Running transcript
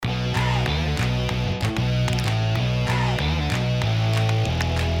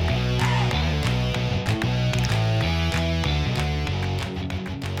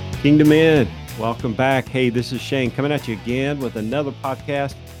Kingdom In, welcome back. Hey, this is Shane coming at you again with another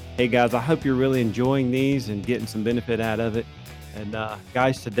podcast. Hey guys, I hope you're really enjoying these and getting some benefit out of it. And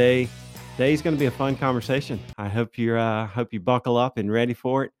guys, today's going to be a fun conversation. I hope you buckle up and ready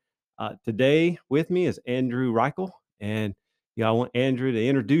for it. Today with me is Andrew Reichel, and I want Andrew to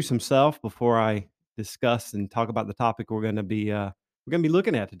introduce himself before I discuss and talk about the topic we're going to be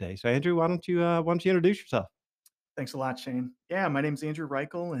looking at today. So, Andrew, why don't you introduce yourself? Thanks a lot, Shane. Yeah, my name's Andrew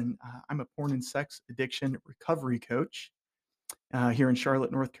Reichel, and I'm a porn and sex addiction recovery coach here in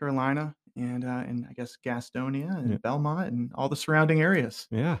Charlotte, North Carolina, and I guess Gastonia and Belmont and all the surrounding areas.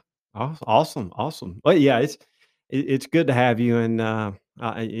 Yeah. Awesome, awesome. Well, yeah, it's good to have you, and,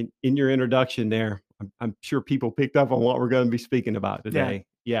 in your introduction there, I'm sure people picked up on what we're gonna be speaking about Yeah, today.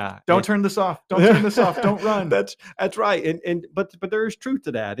 Yeah, don't turn this off. Don't turn this off. Don't run. that's right, but there is truth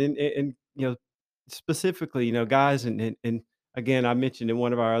to that, and, specifically, guys, and again, I mentioned in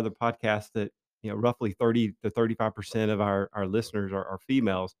one of our other podcasts that, roughly 30 to 35% of our listeners are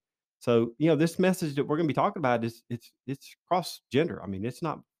females. So, this message that we're gonna be talking about it's cross gender. I mean, it's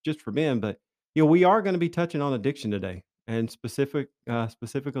not just for men, but, we are gonna be touching on addiction today, and specifically,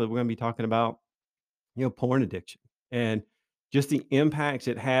 we're gonna be talking about, porn addiction and just the impacts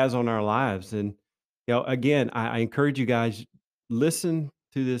it has on our lives. And, again, I encourage you guys, listen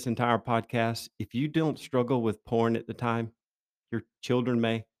to this entire podcast. If you don't struggle with porn at the time, your children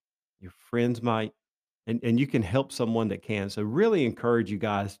may, your friends might, and you can help someone that can. So really encourage you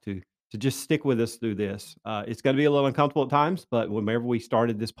guys to just stick with us through this. It's going to be a little uncomfortable at times, but whenever we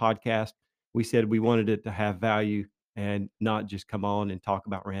started this podcast, we said we wanted it to have value and not just come on and talk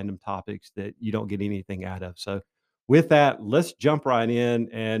about random topics that you don't get anything out of. So with that, let's jump right in.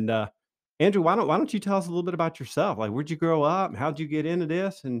 And Andrew, why don't you tell us a little bit about yourself? Like, where'd you grow up? How'd you get into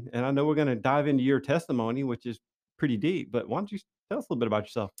this? And I know we're going to dive into your testimony, which is pretty deep. But why don't you tell us a little bit about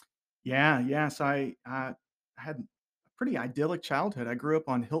yourself? Yeah. So I had a pretty idyllic childhood. I grew up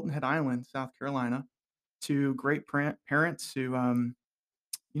on Hilton Head Island, South Carolina, to great parents who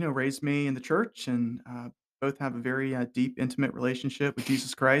raised me in the church and both have a very deep, intimate relationship with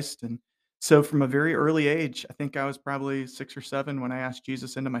Jesus Christ. And so from a very early age, I think I was probably 6 or 7 when I asked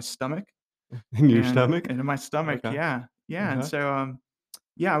Jesus into my stomach In your and stomach? into my stomach. Okay. Yeah. Yeah. And Uh-huh. so,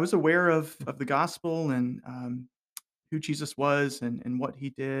 yeah, I was aware of the gospel and who Jesus was and what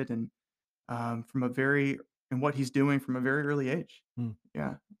he did and from a very, and what he's doing from a very early age. Mm,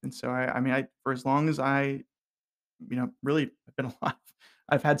 Yeah. And so I for as long as really I've been alive.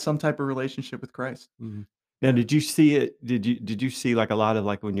 I've had some type of relationship with Christ. mhm. Now, Yeah. did you see, like, a lot of,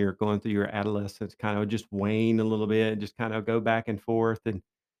 like, when you're going through your adolescence, kind of just wane a little bit, just kind of go back and forth, and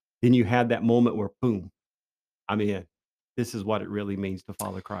then you had that moment where, boom, I'm in. This is what it really means to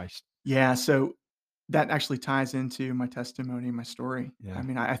follow Christ. Yeah, so that actually ties into my testimony, my story. I Yeah.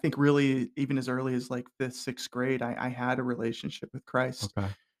 mean, I think really even as early as like 5th, 6th grade, I had a relationship with Christ. Okay.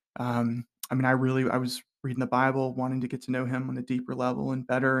 I mean, I was reading the Bible, wanting to get to know him on a deeper level and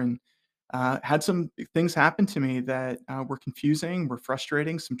better, and had some things happen to me that were confusing, were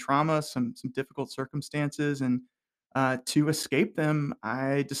frustrating, some trauma, some difficult circumstances, and to escape them,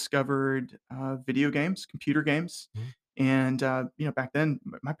 I discovered video games, computer games, Mhm. and back then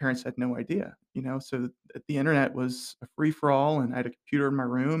my parents had no idea, so the internet was a free for all, and I had a computer in my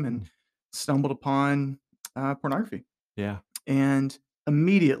room and Mm. stumbled upon pornography Yeah. and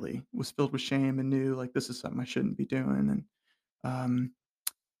immediately was filled with shame and knew like this is something I shouldn't be doing. Um,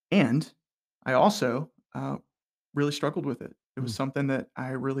 and I also really struggled with it. It was Mm. something that I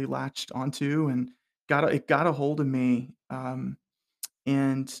really latched onto and it got a hold of me.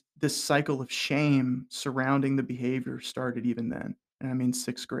 And this cycle of shame surrounding the behavior started even then. And I mean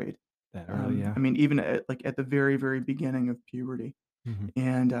 6th grade. That early, yeah. I mean even at the very very beginning of puberty. Mhm.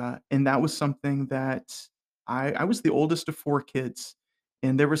 And that was something that I was the oldest of 4 kids,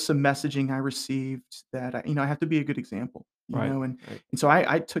 and there was some messaging I received that I have to be a good example, Right, and right. and so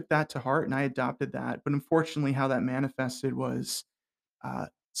I took that to heart and I adopted that, but unfortunately, how that manifested was,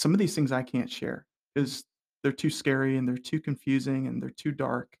 some of these things I can't share share because 'cause they're too scary and they're too confusing and they're too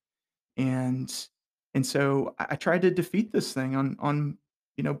dark, and and so I tried to defeat this thing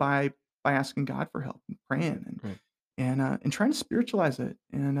by asking God for help and praying Right. and trying to spiritualize it,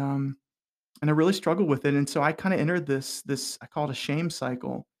 and I really struggled with it, and so I kinda entered this I call it a shame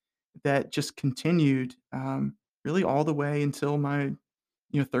cycle that just continued, really all the way until my,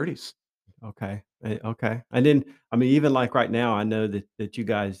 30s. Okay. Okay. And then, I mean, even like right now, I know that you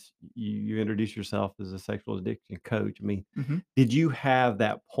guys you introduce yourself as a sexual addiction coach. I mean, Mhm. did you have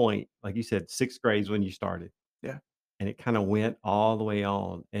that point, like you said, sixth grade is when you started, Yeah, and it kind of went all the way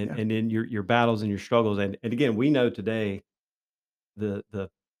on, and yeah. then your battles and your struggles, and again, we know today the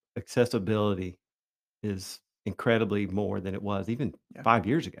accessibility is incredibly more than it was even Yeah. 5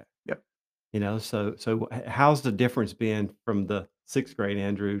 years ago, Yep. so how's the difference been from the 6th grade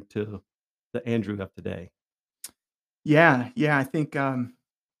Andrew to the Andrew of today? Yeah, yeah, I think, I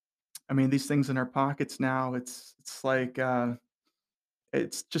mean, these things in our pockets now, it's like,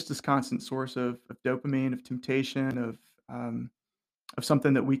 it's just this constant source of dopamine, of temptation, um, of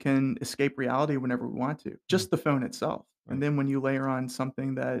something that we can escape reality whenever we want to, Mhm, just the phone itself. And right. then when you layer on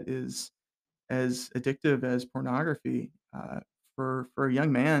something that is as addictive as pornography, for a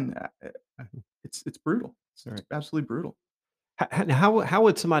young man, Mhm, it's brutal. It's right. absolutely brutal. How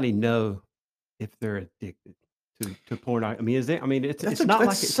would somebody know if they're addicted to porn? I mean, is there I mean, That's it's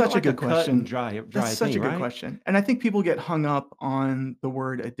not such a like a good cut and question. That's dry such thing, a good right? question, and I think people get hung up on the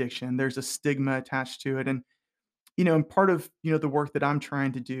word addiction. There's a stigma attached to it, and, and part of, the work that I'm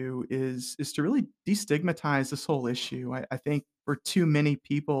trying to do is to really destigmatize this whole issue. I think for too many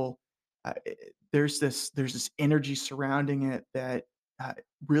people, there's this energy surrounding it that, uh,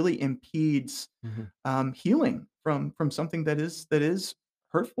 really impedes, Mhm, healing from something that is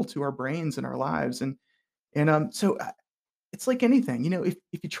hurtful to our brains and our lives, so, it's like anything, if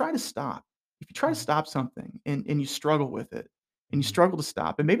you try to stop if you try to mhm, stop something and you struggle with it, and you mhm. struggle to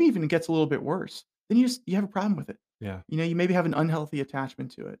stop, and maybe even it gets a little bit worse, then you have a problem with it. Yeah, You maybe have an unhealthy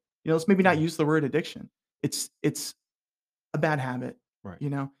attachment to it. Let's maybe not yeah, use the word addiction. It's a bad habit, right. you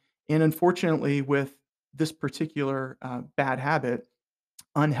know? And unfortunately, with this particular, bad habit,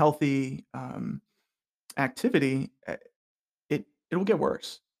 unhealthy, activity, it'll get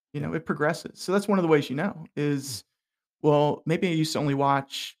worse. Yeah. It progresses. So that's one of the ways Mm, is, well, maybe I used to only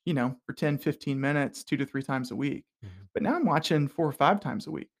watch, for 10, 15 minutes 2 to 3 times a week, mhm, but now I'm watching 4 or 5 times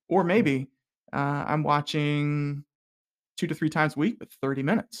a week. Or yeah, maybe, I'm watching 2 to 3 times a week, but 30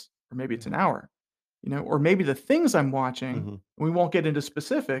 minutes, or maybe it's yeah. an hour, or maybe the things I'm watching, Mhm. we won't get into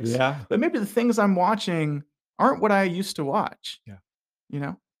specifics, Yeah, but maybe the things I'm watching aren't what I used to watch, yeah. you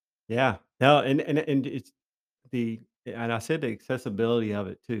know? Yeah. No, and it's the and I said the accessibility of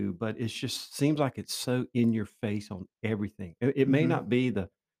it too, but it just seems like it's so in your face on everything. It may Mhm. not be the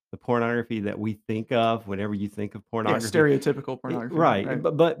pornography that we think of whenever you think of Yeah, pornography. stereotypical pornography, Right,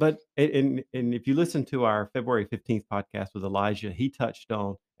 right. and if you listen to our February 15th podcast with Elijah, he touched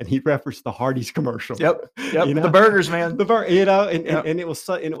on and he referenced the Hardee's commercial, Yep, you yep, the know? burgers, man. And Yep.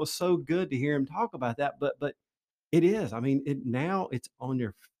 it was so good to hear him talk about that, but it is. I mean, now it's on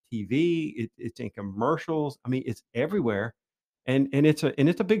your TV, it's in commercials. I mean, it's everywhere, and it's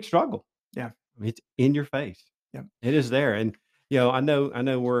a big struggle. Yeah, I mean, it's in your face. yep. It is there, and I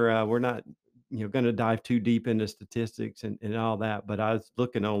know we're not going to dive too deep into statistics and all that, but I was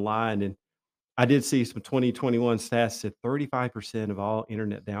looking online and I did see some 2021 stats that 35% of all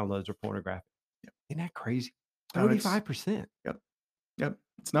internet downloads are pornographic. Isn't that crazy? Oh, it's 35%. Yep, yep,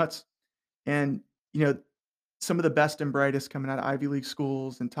 it's nuts, and, you know, some of the best and brightest coming out of Ivy League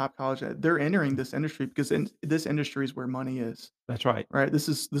schools and top college, they're entering this industry because this industry is where money is, That's right. right? This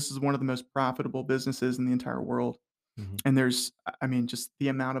is one of the most profitable businesses in the entire world, Mhm. and I mean, just the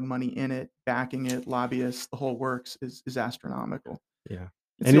amount of money in it, backing it, lobbyists, the whole works is astronomical. Yeah,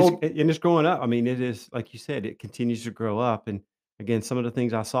 It's the old and it's growing up. I mean, it is like you said, it continues to grow up. And again, some of the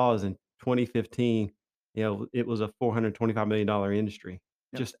things I saw is in 2015, it was a $425 million industry.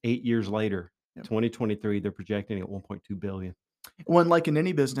 Yep, Just 8 years later, yep. 2023, they're projecting at 1.2 billion. Well, and like in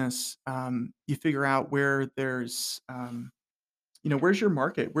any business, you figure out where there's, where's your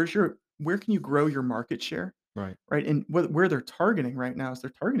market? Where can you grow your market share? Right. Right, and where they're targeting right now is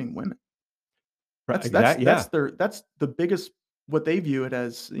they're targeting women. Right. That's Exactly. Yeah. that's the biggest what they view it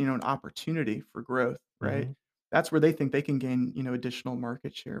as, an opportunity for growth, right? Hmm. That's where they think they can gain, additional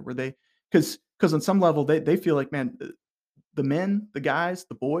market share, where they because on some level, they feel like, "Man, the men, the guys,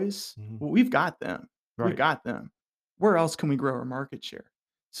 the boys, Hmm. well, we've got them. We've Right. got them. Where else can we grow our market share?"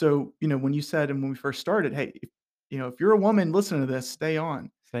 So, when you said and when we first started, "Hey, if you're a woman listening to this, stay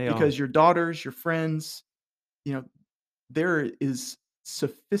on Stay on. because your daughters, your friends, you know, there is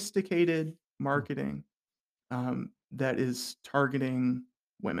sophisticated marketing, that is targeting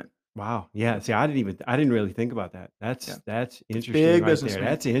women." Wow. You Yeah. know? See, I didn't really think about that. Yeah. That's It's interesting big right business, there.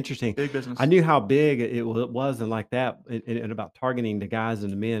 man. That's interesting. Big I business. knew how big it was and like that and about targeting the guys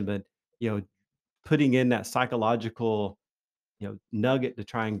and the men, but putting in that psychological, nugget to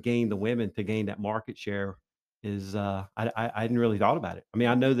try and gain the women to gain that market share is I hadn't really thought about it. I mean,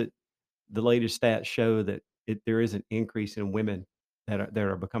 I know that the latest stats show that there is an increase in women that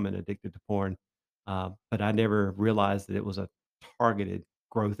are becoming addicted to porn, but I never realized that it was a targeted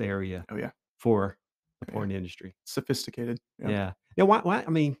growth area Oh, yeah. for the Oh, yeah. porn industry. Sophisticated. Yeah. Yeah. Why I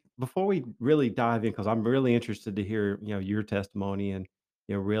mean, before we really dive in, because I'm really interested to hear, your testimony and,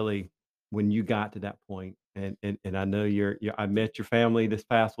 really when you got to that point, and I know I met your family this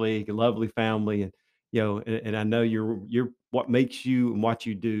past week, a lovely family, and and I know you're what makes you and what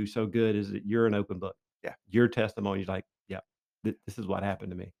you do so good is that you're an open book. Yeah. Your testimony is like, yeah, this is what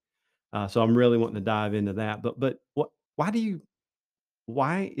happened to me. So I'm really wanting to dive into that. But why do you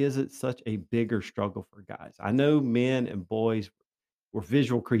why is it such a bigger struggle for guys? I know men and boys were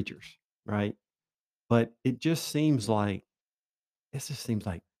visual creatures, right? But it just seems like this just seems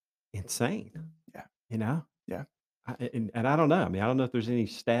like insane, Yeah. you know? Yeah. And I don't know. I mean, I don't know if there's any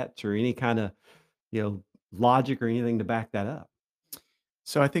stats or any kind of, logic or anything to back that up.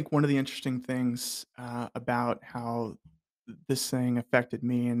 So I think one of the interesting things about how this thing affected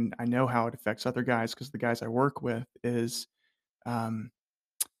me, and I know how it affects other guys because the guys I work with, is um,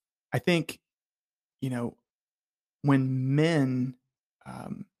 I think, you know, when men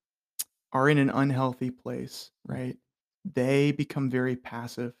um, are in an unhealthy place, Mm, right, they become very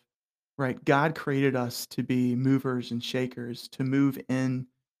passive, right? God created us to be movers and shakers, to move in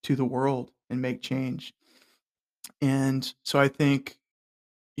to the world and make change. And so I think,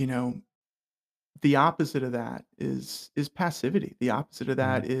 you know, the opposite of that is passivity. The opposite of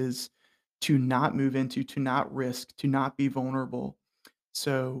that right. is to not move into, to not risk, to not be vulnerable.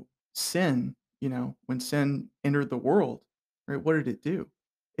 So sin, when sin entered the world, right, what did it do?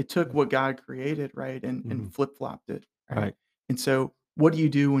 It took Yeah. what God created, right, and Mhm. flip-flopped it, right? Right. And so what do you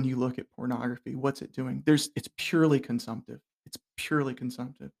do when you look at pornography? What's it doing? It's purely consumptive. It's purely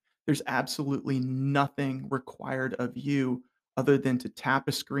consumptive. There's absolutely nothing required of you other than to tap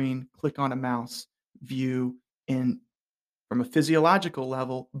a screen, click on a mouse, view, and from a physiological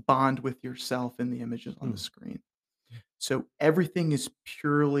level, bond with yourself and the images on the Mm, screen. So everything is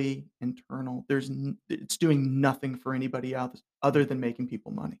purely internal. It's doing nothing for anybody else other than making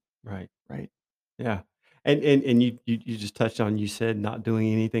people money, right. right? Yeah. And you just touched on you said not doing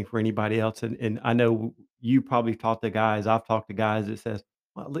anything for anybody else, and I know you probably talked to guys I've talked to guys that says,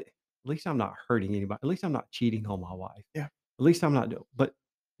 "Well, at least I'm not hurting anybody. At least I'm not cheating on my wife. Yeah, At least I'm not do" but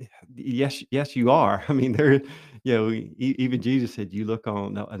yes, you are. I mean, even Jesus said, "You look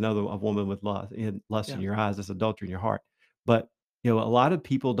on another a woman with lust in yeah, your eyes, that's adultery in your heart." But, a lot of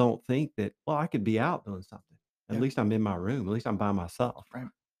people don't think that, "Well, I could be out doing something. At yeah, least I'm in my room. At least I'm by myself." right,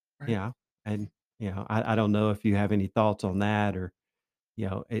 right. Yeah, and, I don't know if you have any thoughts on that or,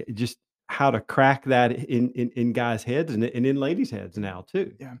 just how to crack that in guys' heads and in ladies' heads now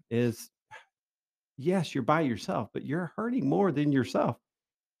too, Yeah, is, yes, you're by yourself, but you're hurting more than yourself,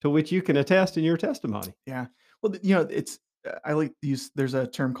 to which you can attest in your testimony. yeah. Well, it's I like to use there's a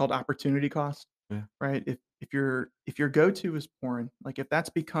term called opportunity cost, Yeah. right? If your go-to is porn, like if that's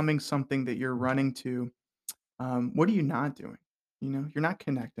becoming something that you're Mm, running to, what are you not doing? You're not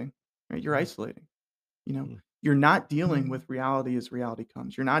connecting, right? You're mm, isolating. You know, mm, you're not dealing with reality as reality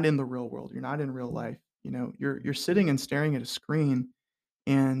comes. You're not in the real world. You're not in real life. You're sitting and staring at a screen,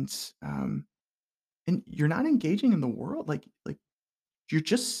 and and you're not engaging in the world. Like you're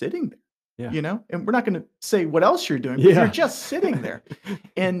just sitting there. yeah. And we're not going to say what else you're doing, but you're Yeah. just sitting there,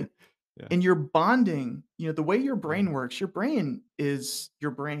 and Yeah, and you're bonding. The way your brain mhm, works. Your brain is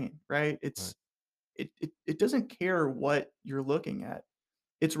your brain, right? right, It doesn't care what you're looking at.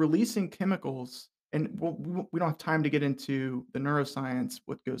 It's releasing chemicals, and we don't have time to get into the neuroscience,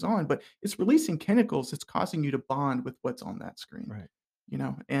 what goes on, but it's releasing chemicals. It's causing you to bond with what's on that screen, right,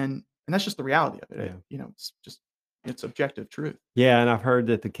 and that's just the reality of it. yeah. It's objective truth. Yeah, and I've heard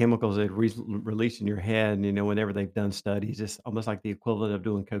that the chemicals they release in your head, whenever they've done studies, it's almost like the equivalent of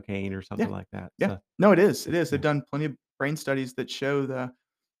doing cocaine or Yeah, something like that, yeah. so, No, it is. It is. They've yeah, done plenty of brain studies that show the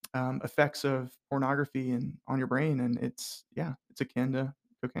effects of pornography and on your brain, and it's akin to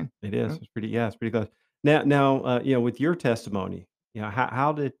cocaine. it is, Yeah. it's pretty close. Now, with your testimony,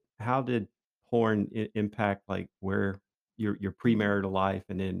 how did porn impact, like, where your premarital life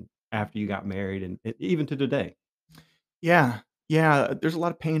and then after you got married and even to today? Yeah, yeah. There's a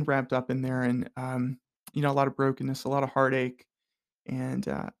lot of pain wrapped up in there, and a lot of brokenness, a lot of heartache. And,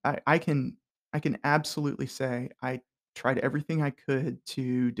 I can absolutely say I tried everything I could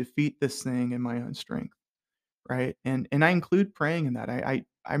to defeat this thing in my own strength, right? And I include praying in that. I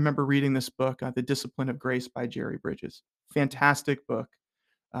remember reading this book, The Discipline of Grace by Jerry Bridges. Fantastic book,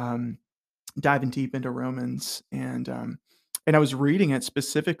 um, diving deep into Romans, and I was reading it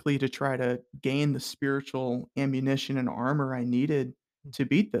specifically to try to gain the spiritual ammunition and armor I needed to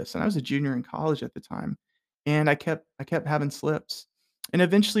beat this, and I was a junior in college at the time, and I kept having slips, and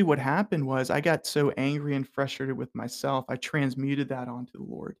eventually what happened was I got so angry and frustrated with myself, I transmuted that onto the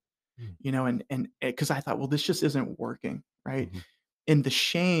Lord, Mm, and because I thought, "Well, this just isn't working," right? mhm, And the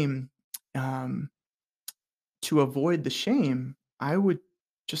shame, um to avoid the shame, I would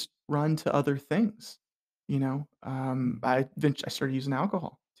just run to other things, you know? I started using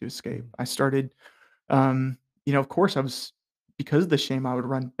alcohol to escape. Mhm. I started, of course, I was because of the shame, I would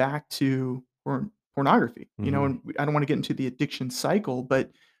run back to pornography, Mhm. and I don't wanna get into the addiction cycle,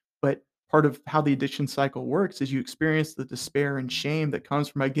 but part of how the addiction cycle works is you experience the despair and shame that comes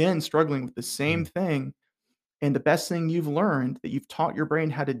from, again, struggling with the same Mhm. thing, and the best thing you've learned that you've taught your brain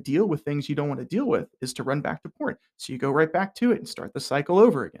how to deal with things you don't wanna deal with is to run back to porn. So you go right back to it and start the cycle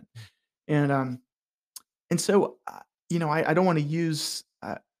over again. And, um, I don't wanna use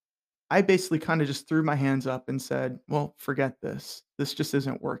I basically kinda just threw my hands up and said, "Well, forget this. This just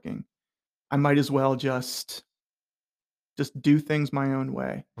isn't working. I might as well just do things my own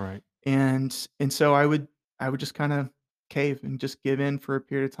way." Right. And so I would just kinda cave and just give in for a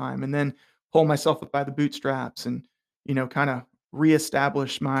period of time, and then pull myself up by the bootstraps and, kinda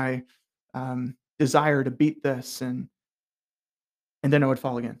reestablish my, desire to beat this, and then I would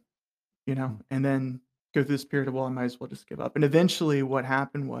fall again, Mm. and then go through this period of, "Well, I might as well just give up." And eventually what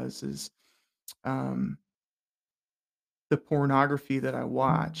happened was is, um, the pornography that I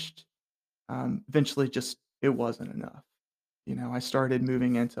watched, eventually just it wasn't enough. I started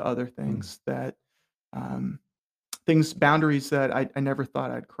moving into other Mm. things that, um things boundaries that I never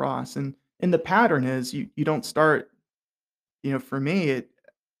thought I'd cross, and the pattern is you don't start for me,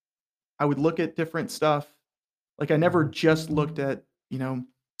 I would look at different stuff, like, I never just looked at,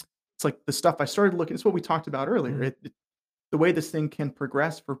 it's like the stuff I started looking it's what we talked about earlier, the way this thing can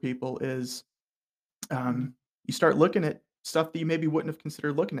progress for people is, you start looking at stuff that you maybe wouldn't have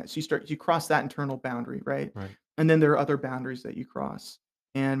considered looking at, so you cross that internal boundary, right? Right. And then there are other boundaries that you cross,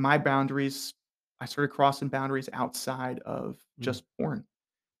 and my boundaries I started crossing boundaries outside of Mm. just porn.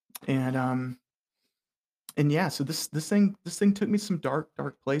 And yeah, so this thing took me some dark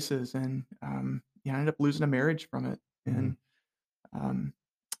places, and yeah, I ended up losing a marriage from it. Mhm. Um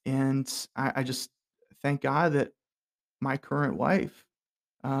and I just thank God that my current wife,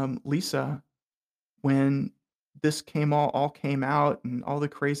 Lisa, when this all came out and all the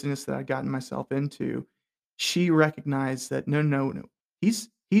craziness that I'd gotten myself into, she recognized that no, he's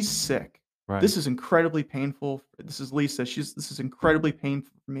sick. Right. This is incredibly painful. This is Lisa. This is incredibly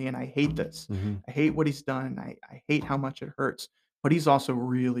painful for me, and I hate this. Mhm. I hate what he's done. And I hate how much it hurts. But he's also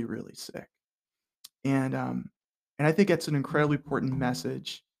really, really sick. And and I think that's an incredibly important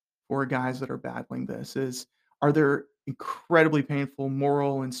message for guys that are battling this is are there incredibly painful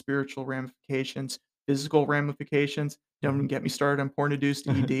moral and spiritual ramifications, physical ramifications? Don't even Mhm. get me started on porn-induced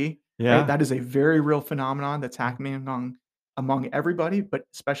ED, right? Yeah. That is a very real phenomenon that's happening among everybody, but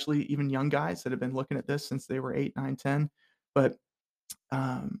especially even young guys that have been looking at this since they were 8, 9, 10. But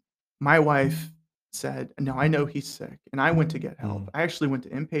um, my wife said, "No, I know he's sick," and I went to get help. Mm. I actually went to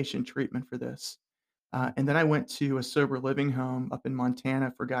inpatient treatment for this, and then I went to a sober living home up in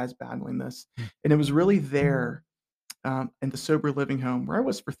Montana for guys battling this, Mm. and it was really there, in the sober living home where I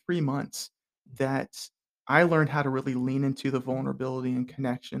was for 3 months that I learned how to really lean into the vulnerability and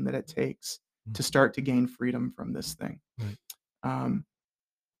connection that it takes Mm. to start to gain freedom from this thing. Right. Um,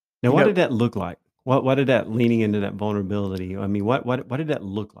 Now you what know did that look like? What did that leaning into that vulnerability, I mean, what did that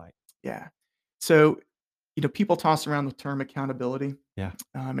look like? yeah. So, people toss around the term accountability. Yeah.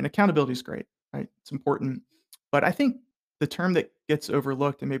 And accountability is great, right? It's important. But I think the term that gets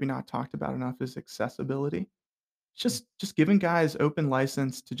overlooked and maybe not talked about enough is accessibility. It's Mm. just giving guys open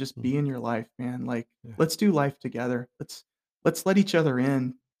license to just be Mhm. in your life, man. Like, Yeah. let's do life together. Let's let each other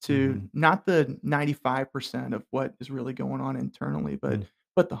in to Mhm. not the 95% of what is really going on internally, Mm.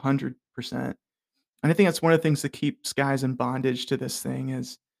 but the 100%. And I think that's one of the things that keeps guys in bondage to this thing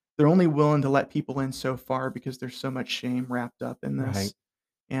is they're only willing to let people in so far because there's so much shame wrapped up in Right. this.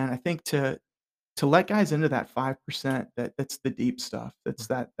 And I think to let guys into that 5%, that's the deep stuff. That's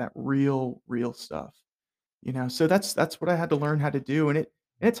Right. that real stuff. So that's what I had to learn how to do, and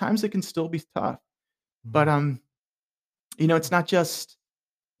at times it can still be tough. But Mhm. it's not just,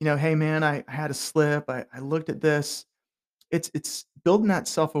 hey man, I had a slip. I looked at this. It's building that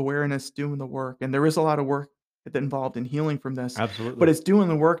self-awareness, doing the work, and there is a lot of work that involved in healing from this, but Absolutely. it's doing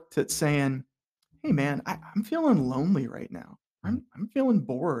the work to saying, "Hey, man, I'm feeling lonely right now. Mm. I'm feeling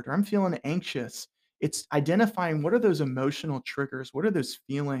bored, or I'm feeling anxious." It's identifying what are those emotional triggers, what are those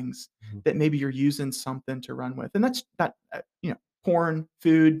feelings Mhm. that maybe you're using something to run with, and that's not, porn,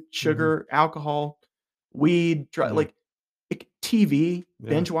 food, Mhm. sugar, alcohol, weed, Yeah. like TV, Yeah.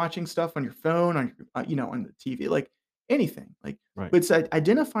 binge watching stuff on your phone, on your, on the TV, like anything, like, Right. but it's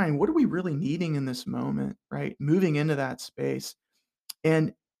identifying what are we really needing in this moment, right? Moving into that space,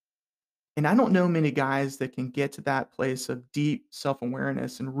 and And I don't know many guys that can get to that place of deep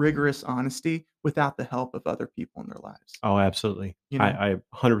self-awareness and rigorous honesty without the help of other people in their lives, Oh, absolutely. you I know?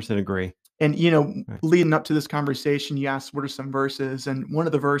 I 100% agree. And, Right. leading up to this conversation, you asked what are some verses, and one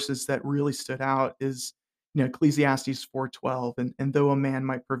of the verses that really stood out is, Ecclesiastes 4:12, "And though a man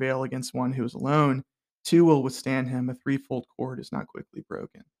might prevail against one who is alone, two will withstand him, a threefold cord is not quickly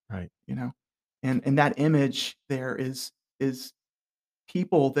broken." Right. You know? And that image there is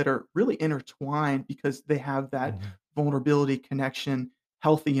people that are really intertwined because they have that Mhm. vulnerability, connection,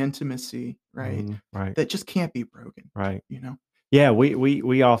 healthy intimacy, right? Mhm. Right. That just can't be broken, Right. you know? Yeah,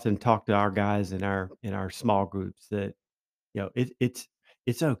 we often talk to our guys in our small groups that,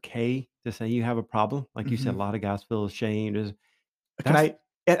 it's okay to say you have a problem. Like you said, a Mhm. lot of guys feel ashamed. Can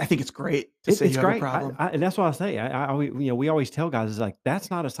That's I think it's great to say it's you have a great. problem. And that's what I say. We always tell guys is like that's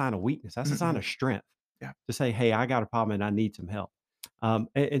not a sign of weakness. That's a sign Mm-mm. of strength Yeah. to say, "Hey, I got a problem and I need some help."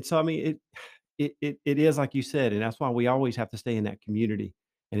 And so I mean, it is like you said, and that's why we always have to stay in that community.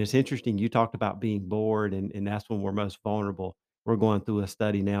 And it's interesting. You talked about being bored, and that's when we're most vulnerable. We're going through a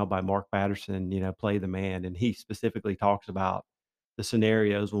study now by Mark Batterson. Play the man, and he specifically talks about the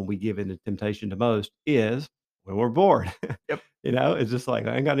scenarios when we give in to temptation the most is when we're bored. Yep. It's just like,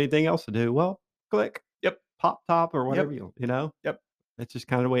 "I ain't got anything else to do." Well, click, Yep. pop top or Yep. whatever you know? Yep. That's just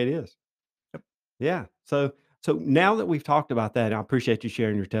kinda the way it is. Yep. Yeah. So now that we've talked about that, I appreciate you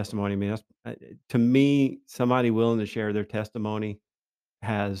sharing your testimony. I mean, that's to me, somebody willing to share their testimony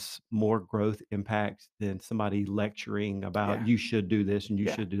has more growth impacts than somebody lecturing about Yeah. you should do this and you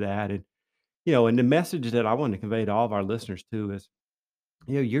Yeah. should do that. And the message that I want to convey to all of our listeners too is,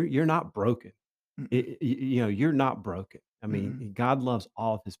 you're not broken. Mm-mm. You're not broken. I Mm-mm. mean, God loves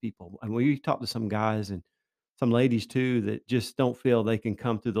all of his people. And we talk to some guys and some ladies too that just don't feel they can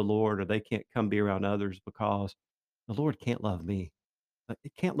come to the Lord or they can't come be around others because the Lord can't love me.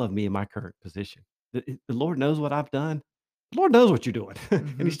 It can't love me in my current position. The Lord knows what I've done. The Lord knows what you're doing, and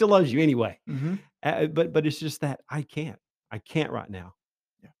He Mhm. still loves you anyway. Mhm. But it's just that I can't. I can't right now.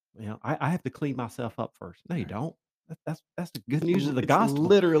 Yeah. I have to clean myself up first. No, you Right. don't. That's the good news of the It's gospel.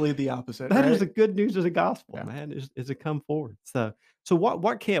 literally the opposite, That is right? the good news of the gospel, Yeah. man, is to come forward. So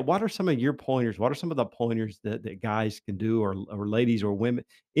what are some of your pointers? What are some of the pointers that guys can do or ladies or women,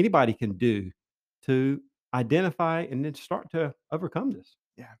 anybody can do to identify and then start to overcome this?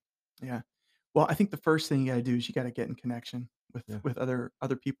 Yeah. Yeah. Well, I think the first thing you gotta do is you gotta get in connection with Yeah.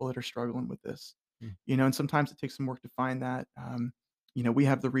 other people that are struggling with this. Mm. And sometimes it takes some work to find that. We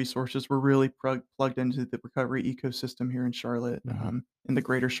have the resources. We're really plugged into the recovery ecosystem here in Charlotte, Mhm. in the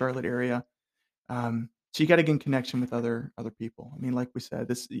greater Charlotte area. So you gotta get in connection with other people. I mean, like we said,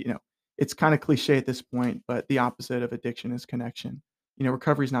 it's kinda cliche at this point, but the opposite of addiction is connection.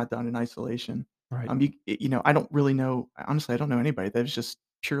 Recovery is not done in isolation. Right. I don't really know honestly, I don't know anybody that's just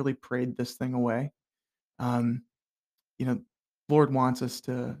purely prayed this thing away. Um, you know, Lord wants us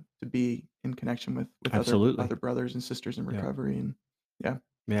to be in connection with other Absolutely. brothers and sisters in Yeah. recovery, and yeah.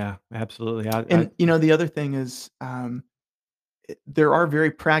 Yeah, absolutely. I And, the other thing is, there are very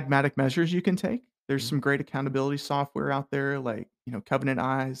pragmatic measures you can take. There's Mhm. some great accountability software out there like, Covenant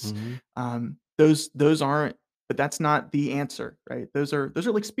Eyes. Mhm. Those aren't but that's not the answer, right? Those are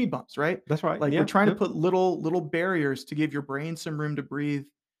like speed bumps, right? That's right. Like, we're Yeah, trying to yep. put little barriers to give your brain some room to breathe.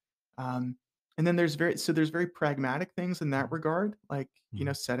 Um, and then there's very pragmatic things in that Mhm. regard, like,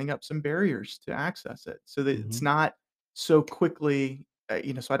 Mhm. setting up some barriers to access it so that it's Mhm. not so quickly,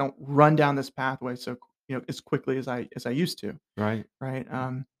 so I don't run down this pathway as quickly as I used to, Right. right?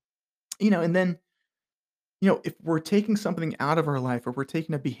 Right. And then, if we're taking something out of our life or we're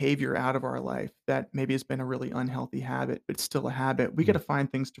taking a behavior out of our life that maybe has been a really unhealthy habit, but it's still a habit, we got Mm. to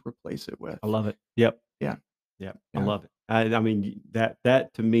find things to replace it with. I love it. Yep. Yeah. Yep. I Yeah. love it. I mean,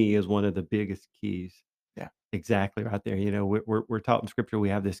 that to me is one of the biggest keys. Yeah. Exactly right there. We're taught in scripture we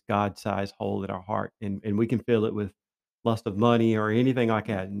have this God-sized hole in our heart, and we can fill it with lust of money or anything like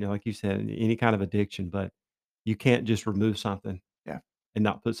Yeah. that. Like you said, any kind of addiction, but you can't just remove something Yeah. and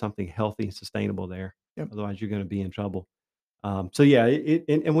not put something healthy and sustainable there. Yep. Otherwise, you're going to be in trouble. So yeah,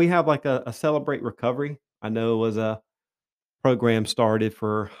 and we have like a celebrate recovery. I know it was a program started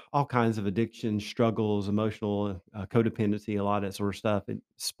for all kinds of addiction struggles, emotional codependency, a lot of that sort of stuff. It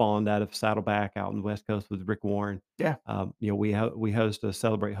spawned out of Saddleback out in the West Coast with Rick Warren. Yeah. We host a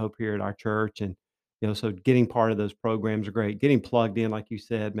Celebrate Hope here at our church, and so getting part of those programs are great. Getting plugged in, like you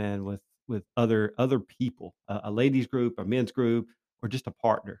said, man, with other people, a ladies group, a men's group, or just a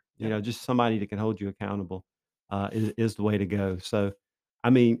partner. Yeah. Just somebody that can hold you accountable is the way to go. So, I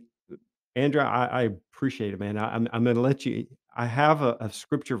mean, Andrew, I appreciate it, man. I'm gonna let you. I have a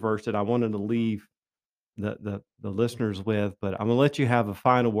scripture verse that I wanted to leave the listeners with, but I'm gonna let you have a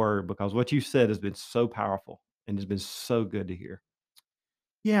final word because what you said has been so powerful and has been so good to hear.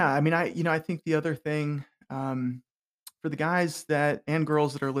 Yeah, I mean, I think the other thing, for the guys that and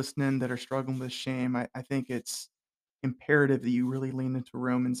girls that are listening that are struggling with shame, I think it's imperative that you really lean into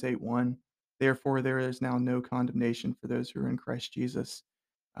Romans 8:1. Therefore, there is now no condemnation for those who are in Christ Jesus.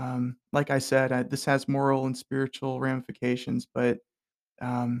 Like I said, this has moral and spiritual ramifications, but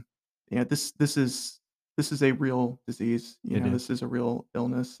um, this is a real disease. It is. This is a real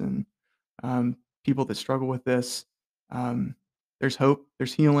illness, and people that struggle with this, um, there's hope,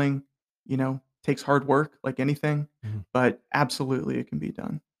 there's healing. Takes hard work, like anything, Mhm. but absolutely it can be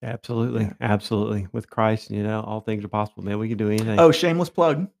done. Absolutely, Yeah. absolutely. With Christ, all things are possible, man. We can do anything. Oh, shameless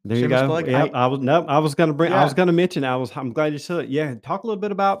plug. There you Shameless go. plug. Yep, I was nope, I was Yeah. gonna mention, I'm glad you said it. Yeah, talk a little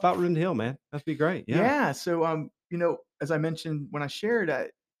bit about Rune Hill, man. That'd be great. Yeah. Yeah. So, as I mentioned when I shared,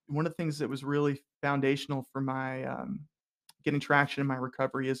 one of the things that was really foundational for my getting traction in my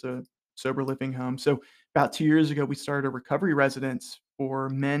recovery is a sober living home. So, about 2 years ago, we started a recovery residence for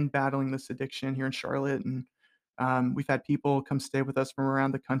men battling this addiction here in Charlotte, and we've had people come stay with us from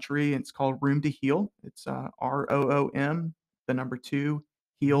around the country. And it's called Room to Heal. It's ROOM, the number two, Mhm,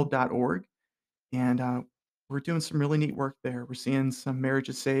 heal.org. And we're doing some really neat work there. We're seeing some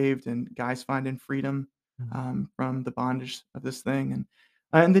marriages saved and guys finding freedom mhm, from the bondage of this thing.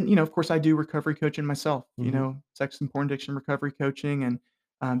 And then, of course, I do recovery coaching myself. mhm. Sex and porn addiction recovery coaching,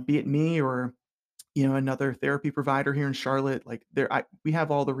 and be it me or another therapy provider here in Charlotte. Like we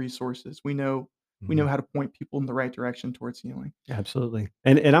have all the resources. We know Mhm. how to point people in the right direction towards healing. Absolutely.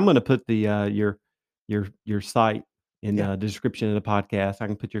 And I'm gonna put your site in Yeah. the description of the podcast. I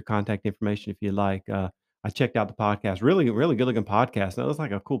can put your contact information if you like. I checked out the podcast. Really, really good looking podcast. That looks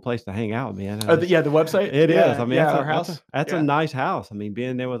like a cool place to hang out, man. Oh, yeah, the website. It is. I Yeah, mean, yeah, our house. that's a Yeah, nice house. I mean,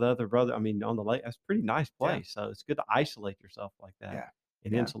 being there with other brother. I mean, on the lake, that's a pretty nice yeah, place. So it's good to isolate yourself like that yeah,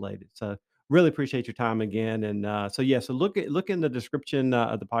 and yeah. insulate it. So really appreciate your time again. And so yeah, so look in the description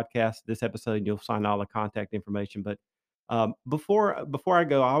of the podcast, this episode, and you'll find all the contact information. But before I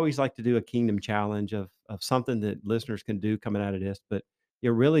go, I always like to do a kingdom challenge of something that listeners can do coming out of this. But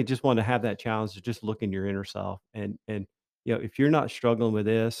you really just want to have that challenge to just look in your inner self and if you're not struggling with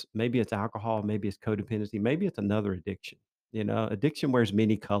this, maybe it's alcohol, maybe it's codependency, maybe it's another addiction. Addiction wears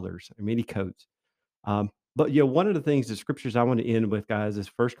many colors or many coats. But one of the things, the scriptures I want to end with, guys, is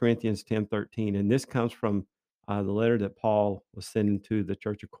 1 Corinthians 10:13, and this comes from the letter that Paul was sending to the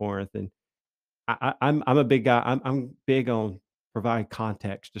church of Corinth. And I'm a big guy. I'm big on provide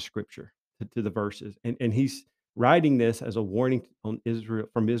context to scripture to the verses, and he's writing this as a warning on Israel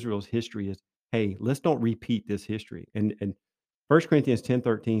from Israel's history. Is hey, let's don't repeat this history. And 1 Corinthians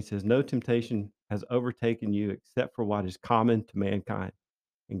 10:13 says, "No temptation has overtaken you except for what is common to mankind,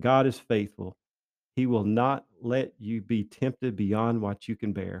 and God is faithful. He will not let you be tempted beyond what you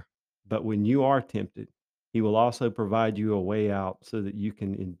can bear. But when you are tempted, He will also provide you a way out so that you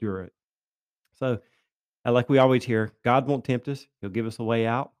can endure it." So like we always hear, God won't tempt us. He'll give us a way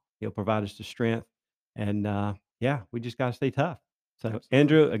out. He'll provide us the strength. And yeah, we just got to stay tough. So, Absolutely.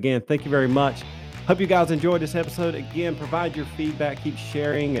 Andrew, again, thank you very much. Hope you guys enjoyed this episode. Again, provide your feedback, keep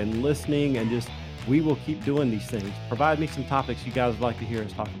sharing and listening, and just we will keep doing these things. Provide me some topics you guys would like to hear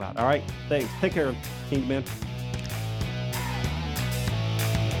us talk about. All right. Thanks. Take care, Kingdom Man.